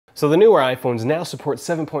So the newer iPhones now support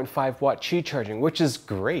 7.5 watt Qi charging, which is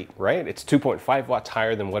great, right? It's 2.5 watts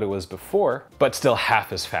higher than what it was before, but still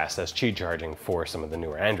half as fast as Qi charging for some of the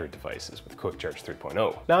newer Android devices with Quick Charge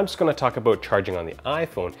 3.0. Now I'm just gonna talk about charging on the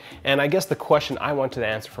iPhone, and I guess the question I wanted to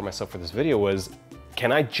answer for myself for this video was,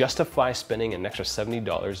 can I justify spending an extra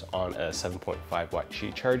 $70 on a 7.5 watt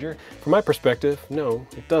Qi charger? From my perspective, no,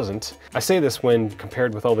 it doesn't. I say this when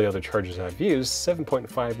compared with all the other chargers I've used,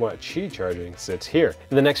 7.5 watt Qi charging sits here.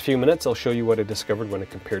 In the next few minutes, I'll show you what I discovered when I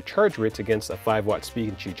compared charge rates against a 5 watt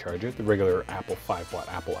Spigen Qi-Charger, the regular Apple 5 watt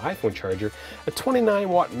Apple iPhone charger, a 29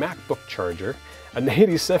 watt MacBook charger, an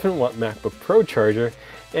 87 watt MacBook Pro charger,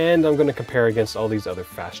 and I'm going to compare against all these other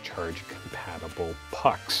fast charge compatible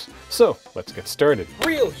pucks. So let's get started.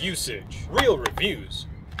 Real usage, real reviews.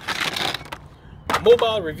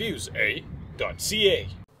 Mobile Reviews A.ca.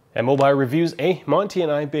 At Mobile Reviews A, Monty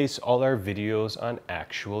and I base all our videos on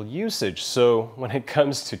actual usage. So when it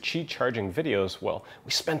comes to Qi charging videos, well,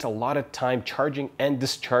 we spent a lot of time charging and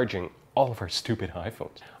discharging all of our stupid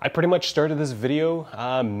iPhones. I pretty much started this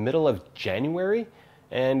video middle of January,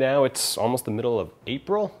 and now it's almost the middle of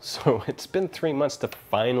April. So it's been 3 months to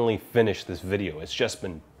finally finish this video. It's just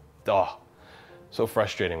been, so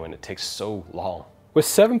frustrating when it takes so long. With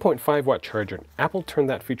 7.5 watt charger, Apple turned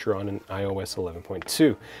that feature on in iOS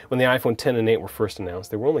 11.2. When the iPhone 10 and 8 were first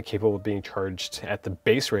announced, they were only capable of being charged at the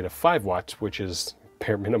base rate of 5 watts, which is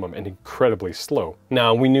bare minimum and incredibly slow.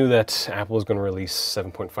 Now, we knew that Apple was going to release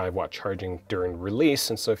 7.5 watt charging during release,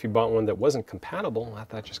 and so if you bought one that wasn't compatible,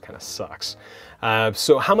 that just kind of sucks.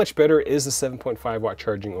 So how much better is the 7.5 watt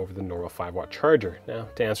charging over the normal 5 watt charger? Now,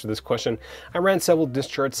 to answer this question, I ran several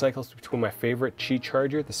discharge cycles between my favorite Qi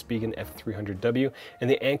charger, the Spigen F300W, and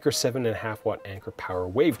the Anker 7.5 watt Anker Power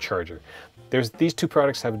Wave charger. These two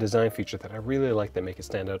products have a design feature that I really like that make it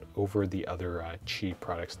stand out over the other Qi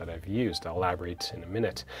products that I've used. I'll elaborate in a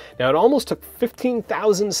minute. Now, it almost took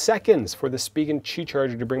 15,000 seconds for the Spigen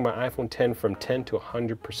Qi-Charger to bring my iPhone 10 from 10 to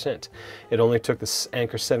 100%. It only took the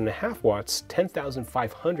Anker 7.5 watts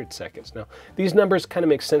 10,500 seconds. Now, these numbers kind of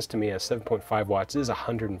make sense to me as 7.5 watts is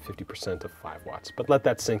 150% of 5 watts, but let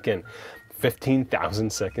that sink in.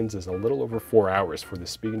 15,000 seconds is a little over 4 hours for the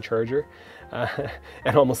Spigen charger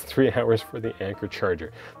and almost 3 hours for the Anker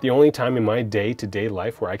charger. The only time in my day-to-day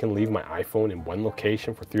life where I can leave my iPhone in one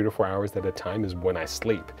location for 3 to 4 hours at a time is when I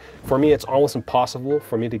sleep. For me, it's almost impossible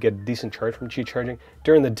for me to get a decent charge from Qi charging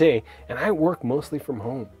during the day, and I work mostly from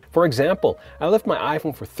home. For example, I left my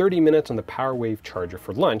iPhone for 30 minutes on the Power Wave charger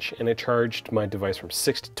for lunch, and it charged my device from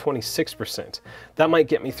 6 to 26%. That might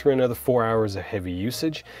get me through another 4 hours of heavy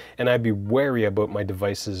usage, and I'd be wary about my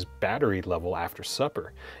device's battery level after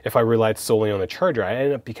supper. If I relied solely on the charger, I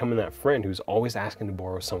end up becoming that friend who's always asking to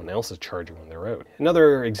borrow someone else's charger when they're out.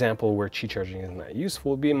 Another example where Qi charging isn't that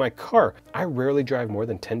useful would be in my car. I rarely drive more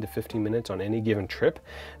than 10 to 15 minutes on any given trip,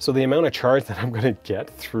 so the amount of charge that I'm going to get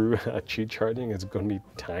through Qi charging is going to be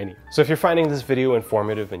tiny. So if you're finding this video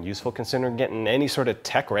informative and useful, consider getting any sort of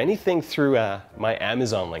tech or anything through my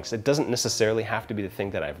Amazon links. It doesn't necessarily have to be the thing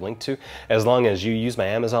that I've linked to. As long as you use my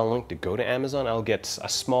Amazon link to go to Amazon, I'll get a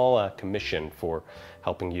small commission for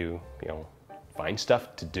helping you, find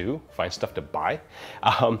stuff to do, find stuff to buy.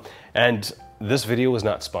 And this video was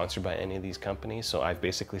not sponsored by any of these companies, so I've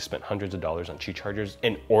basically spent hundreds of dollars on Qi chargers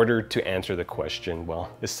in order to answer the question, well,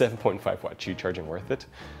 is 7.5 watt Qi charging worth it?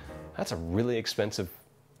 That's a really expensive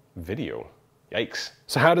video. Yikes.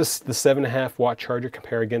 So how does the 7.5 watt charger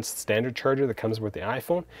compare against the standard charger that comes with the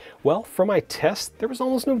iPhone? Well, for my test, there was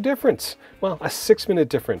almost no difference. Well, a 6-minute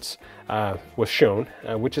difference was shown,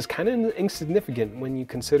 which is kind of insignificant when you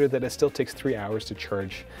consider that it still takes 3 hours to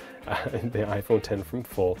charge the iPhone 10 from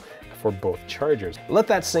full for both chargers. Let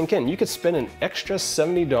that sink in. You could spend an extra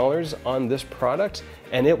 $70 on this product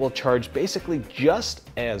and it will charge basically just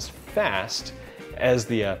as fast as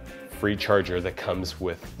the free charger that comes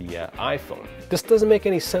with the iPhone. This doesn't make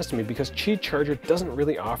any sense to me because Qi Charger doesn't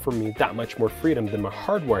really offer me that much more freedom than my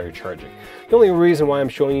hardwired charging. The only reason why I'm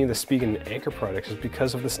showing you the Spigen Anker products is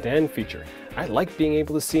because of the stand feature. I like being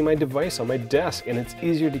able to see my device on my desk, and it's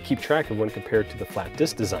easier to keep track of when compared to the flat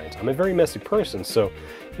disk designs. I'm a very messy person, so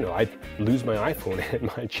I lose my iPhone and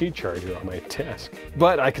my Qi charger on my desk.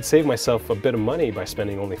 But I could save myself a bit of money by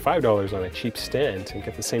spending only $5 on a cheap stand and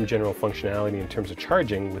get the same general functionality in terms of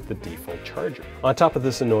charging with the default charger. On top of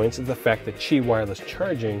this annoyance is the fact that Qi wireless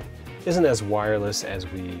charging isn't as wireless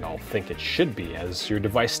as we all think it should be, as your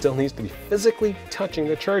device still needs to be physically touching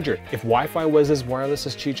the charger. If Wi-Fi was as wireless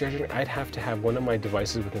as Qi-Charger, I'd have to have one of my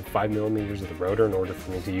devices within 5 millimeters of the router in order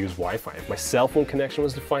for me to use Wi-Fi. If my cell phone connection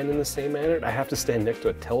was defined in the same manner, I have to stand next to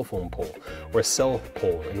a telephone pole or a cell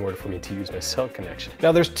pole in order for me to use my cell connection.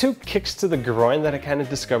 Now there's two kicks to the groin that I kind of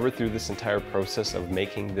discovered through this entire process of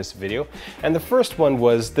making this video. And the first one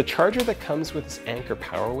was the charger that comes with this Anker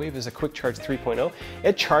PowerWave is a Quick Charge 3.0.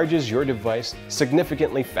 It charges your device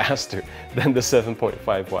significantly faster than the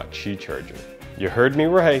 7.5 watt Qi-Charger. You heard me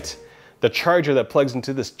right. The charger that plugs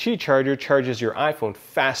into this Qi-Charger charges your iPhone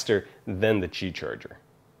faster than the Qi-Charger.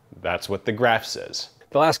 That's what the graph says.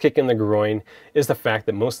 The last kick in the groin is the fact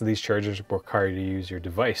that most of these chargers require you to use your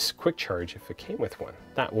device quick charge if it came with one.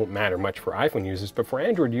 That won't matter much for iPhone users, but for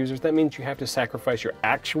Android users, that means you have to sacrifice your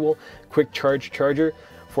actual quick charge charger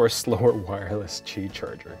for a slower wireless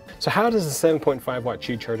Qi-Charger. So how does the 7.5 watt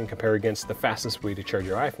Qi-Charging compare against the fastest way to charge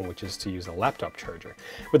your iPhone, which is to use a laptop charger?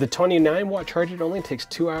 With the 29 watt charger, it only takes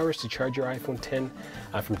 2 hours to charge your iPhone 10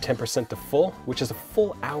 from 10% to full, which is a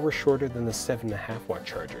full hour shorter than the 7.5 watt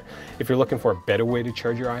charger. If you're looking for a better way to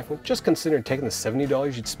charge your iPhone, just consider taking the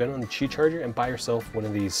 $70 you'd spend on the Qi-Charger and buy yourself one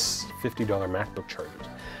of these $50 MacBook Chargers.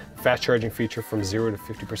 Fast charging feature from 0 to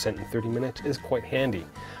 50% in 30 minutes is quite handy.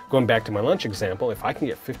 Going back to my lunch example, if I can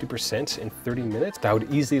get 50% in 30 minutes, that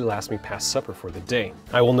would easily last me past supper for the day.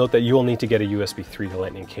 I will note that you will need to get a USB 3 to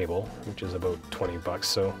Lightning cable, which is about 20 bucks.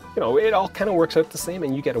 So, it all kind of works out the same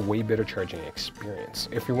and you get a way better charging experience.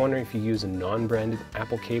 If you're wondering if you use a non-branded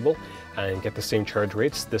Apple cable and get the same charge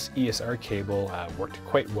rates, this ESR cable worked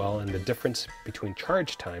quite well and the difference between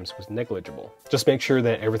charge times was negligible. Just make sure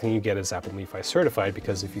that everything you get is Apple MiFi certified,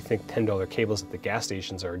 because if you think $10 cables at the gas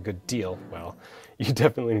stations are a good deal, well, you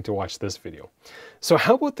definitely need to watch this video. So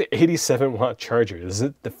how about the 87 watt charger? Is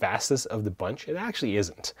it the fastest of the bunch? It actually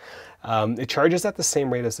isn't. It charges at the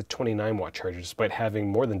same rate as the 29 watt charger, despite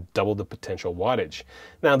having more than double the potential wattage.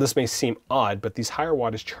 Now this may seem odd, but these higher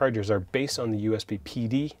wattage chargers are based on the USB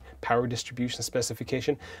PD power distribution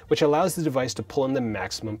specification, which allows the device to pull in the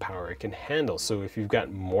maximum power it can handle. So if you've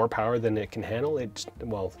got more power than it can handle,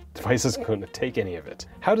 the device isn't going to take any of it.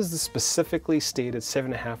 How does the specifically stated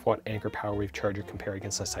 7.5 watt Anker PowerWave charger compare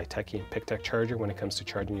against a Saiteki and PicTech charger when it comes to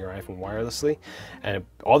charging your iPhone wirelessly? And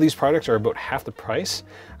all these products are about half the price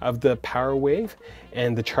of the PowerWave,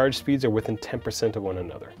 and the charge speeds are within 10% of one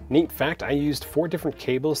another. Neat fact, I used 4 different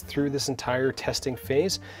cables through this entire testing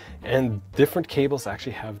phase, and different cables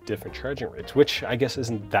actually have different charging rates, which I guess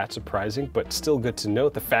isn't that surprising, but still good to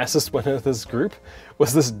note. The fastest one of this group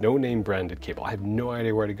was this no-name branded cable. I have no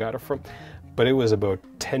idea where I got it from, but it was about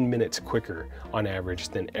 10 minutes quicker on average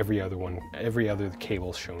than every other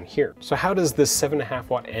cable shown here. So how does this 7.5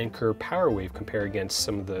 watt Anker PowerWave compare against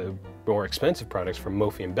some of the more expensive products from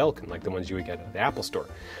Mophie and Belkin, like the ones you would get at the Apple Store?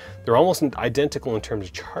 They're almost identical in terms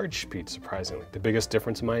of charge speed, surprisingly. The biggest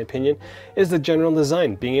difference, in my opinion, is the general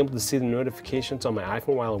design. Being able to see the notifications on my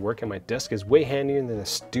iPhone while I work at my desk is way handier than the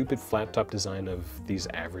stupid flat top design of these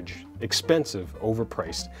average, expensive,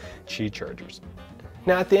 overpriced Qi chargers.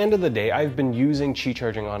 Now, at the end of the day, I've been using Qi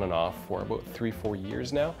charging on and off for about 3-4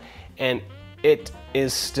 years now, and it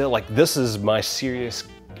is still like, this is my serious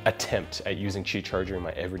attempt at using Qi charger in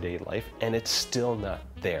my everyday life, and it's still not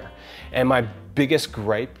there. And my biggest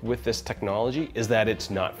gripe with this technology is that it's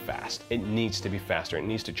not fast. It needs to be faster. It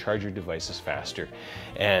needs to charge your devices faster.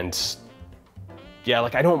 And yeah,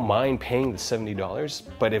 like, I don't mind paying the $70,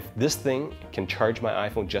 but if this thing can charge my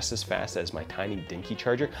iPhone just as fast as my tiny dinky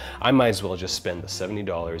charger, I might as well just spend the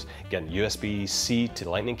 $70, get a USB-C to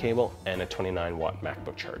Lightning cable and a 29 watt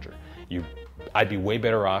MacBook charger. I'd be way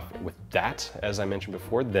better off with that, as I mentioned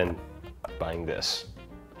before, than buying this.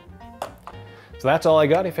 So that's all I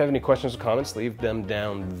got. If you have any questions or comments, leave them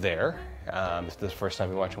down there. If this is the first time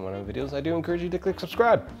you're watching one of my videos, I do encourage you to click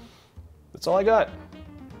subscribe. That's all I got.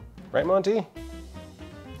 Right, Monty?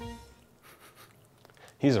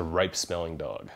 He's a ripe smelling dog.